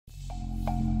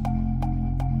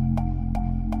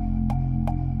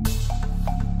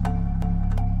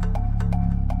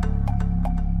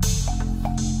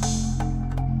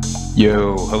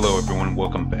Hello everyone,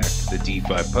 welcome back to the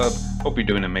DeFi Pub. Hope you're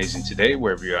doing amazing today,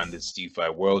 wherever you're on this DeFi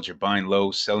world. You're buying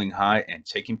low, selling high, and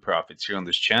taking profits. Here on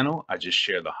this channel, I just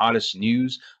share the hottest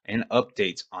news and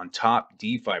updates on top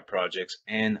DeFi projects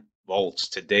and vaults.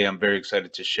 Today, I'm very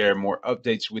excited to share more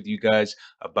updates with you guys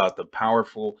about the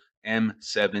powerful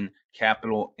M7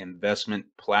 capital investment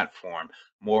platform,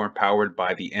 more powered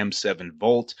by the M7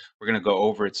 Vault. We're going to go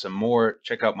over it some more.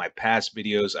 Check out my past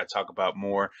videos. I talk about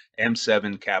more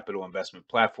M7 capital investment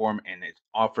platform, and it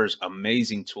offers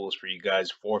amazing tools for you guys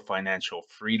for financial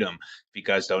freedom. If you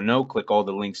guys don't know, click all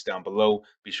the links down below.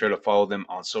 Be sure to follow them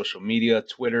on social media,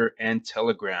 Twitter, and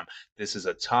Telegram. This is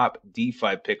a top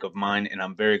DeFi pick of mine, and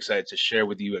I'm very excited to share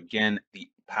with you again the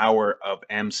power of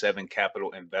M7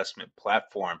 capital investment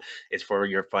platform. It's for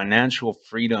your financial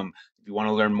freedom. If you want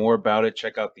to learn more about it,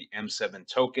 check out the M7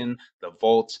 token, the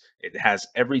vaults. It has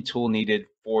every tool needed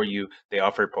for you. They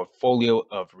offer a portfolio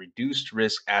of reduced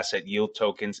risk asset yield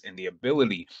tokens and the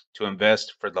ability to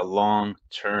invest for the long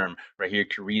term. Right here, you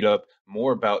can read up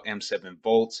more about M7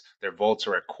 vaults. Their vaults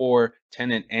are a core,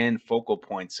 tenant, and focal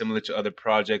point. Similar to other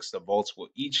projects, the vaults will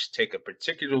each take a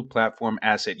particular platform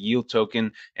asset yield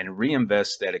token and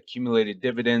reinvest that accumulated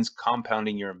dividends,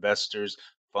 compounding your investors'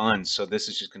 funds. So this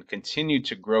is just going to continue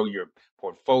to grow your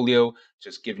portfolio,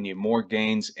 just giving you more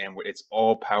gains, and it's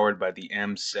all powered by the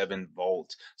M7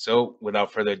 Vault. So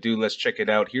without further ado, let's check it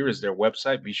out. Here is their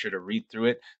website. Be sure to read through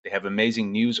it. They have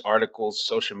amazing news articles,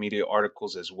 social media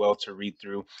articles as well to read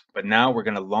through. But now we're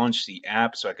going to launch the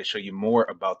app so I can show you more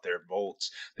about their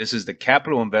vaults. This is the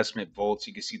capital investment vaults.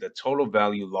 You can see the total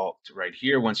value locked right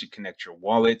here once you connect your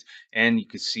wallet, and you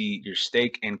can see your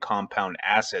stake and compound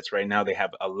assets. Right now they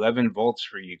have 11 vaults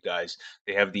for you guys.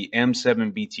 They have the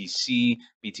M7 BTC,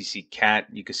 BTC CAT.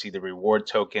 You can see the reward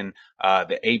token,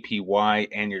 the APY,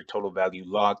 and your total value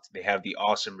locked. They have the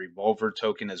awesome revolver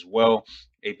token as well.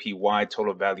 APY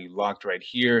total value locked right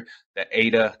here. The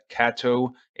ADA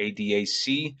Cato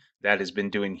ADAC that has been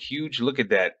doing huge. Look at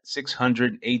that,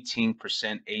 618%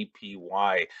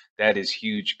 APY. That is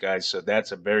huge, guys. So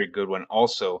that's a very good one.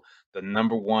 Also, the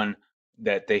number one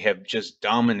that they have just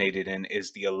dominated in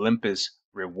is the Olympus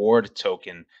reward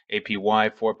token,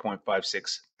 APY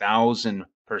 4.56 thousand%,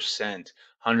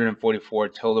 144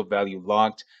 total value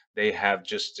locked. They have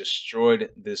just destroyed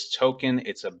this token.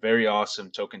 It's a very awesome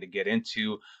token to get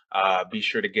into. Be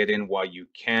sure to get in while you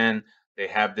can. They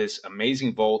have this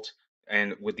amazing vault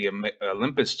and with the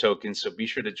Olympus token, so be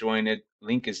sure to join it.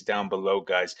 Link is down below,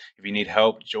 guys. If you need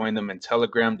help, join them in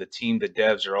Telegram. The team, the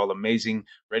devs are all amazing,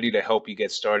 ready to help you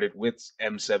get started with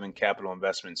M7 Capital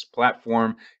Investments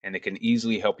platform, and it can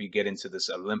easily help you get into this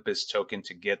Olympus token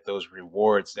to get those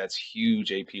rewards. That's huge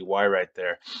APY right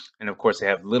there. And of course, they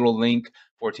have Little Link,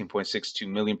 14.62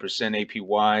 million%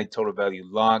 APY, total value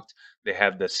locked. They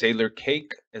have the Sailor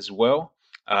Cake as well.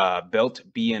 Belt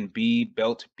BNB,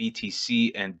 Belt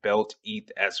BTC, and Belt ETH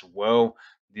as well.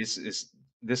 This is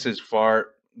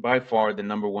by far the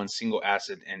number one single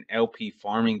asset and LP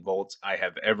farming vaults I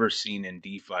have ever seen in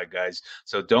DeFi, guys.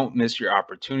 So don't miss your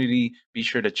opportunity. Be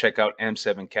sure to check out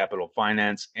M7 Capital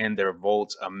Finance and their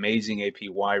vaults. Amazing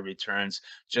APY returns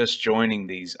just joining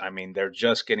these. I mean, they're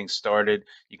just getting started.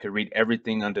 You can read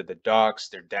everything under the docs,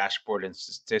 their dashboard, and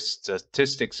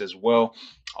statistics as well.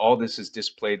 All this is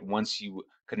displayed once you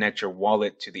connect your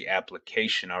wallet to the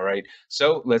application. All right,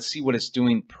 so let's see what it's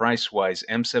doing price wise.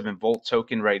 M7 Volt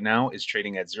token right now is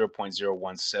trading at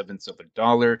 0.017 of a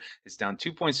dollar. It's down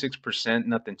 2.6%,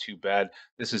 nothing too bad.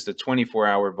 This is the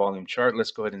 24-hour volume chart.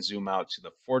 Let's go ahead and zoom out to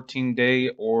the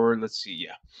 14-day, or let's see,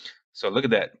 yeah. So look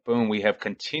at that, boom, we have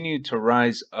continued to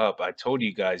rise up. I told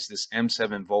you guys this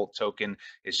M7 Volt token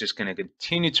is just going to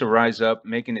continue to rise up,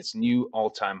 making its new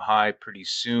all-time high pretty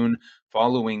soon,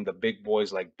 following the big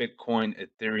boys like Bitcoin,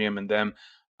 Ethereum, and them.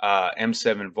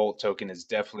 M7 Volt token is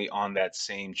definitely on that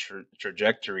same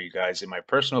trajectory, guys. In my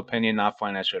personal opinion, not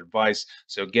financial advice.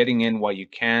 So getting in while you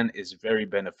can is very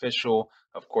beneficial.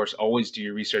 Of course, always do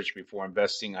your research before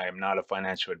investing. I am not a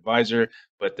financial advisor,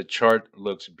 but the chart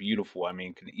looks beautiful. I mean,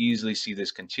 you can easily see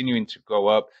this continuing to go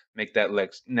up, make that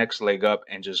next leg up,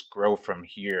 and just grow from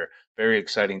here. Very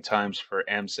exciting times for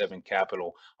M7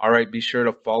 Capital. All right, be sure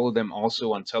to follow them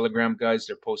also on Telegram, guys.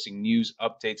 They're posting news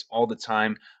updates all the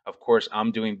time. Of course,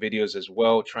 I'm doing videos as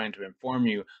well, trying to inform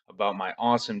you about my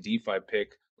awesome DeFi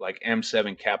pick like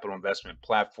M7 Capital Investment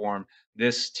Platform.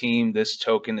 This team, this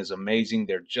token is amazing.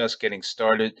 They're just getting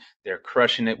started. They're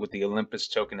crushing it with the Olympus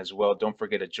token as well. Don't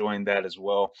forget to join that as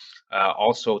well.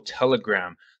 Also,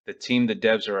 Telegram. The team, the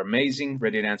devs are amazing,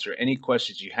 ready to answer any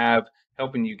questions you have.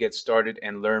 helping you get started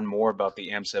and learn more about the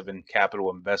M7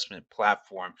 Capital Investment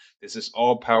Platform. This is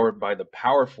all powered by the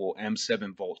powerful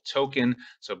M7 Vault token,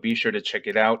 so be sure to check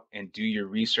it out and do your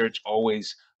research.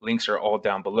 Always, links are all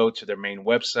down below to their main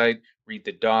website. Read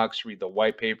the docs, read the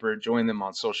white paper, join them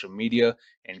on social media,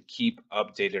 and keep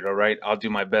updated. All right. I'll do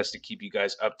my best to keep you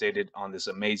guys updated on this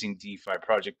amazing DeFi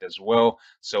project as well.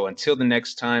 So until the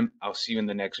next time, I'll see you in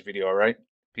the next video. All right.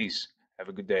 Peace. Have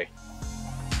a good day.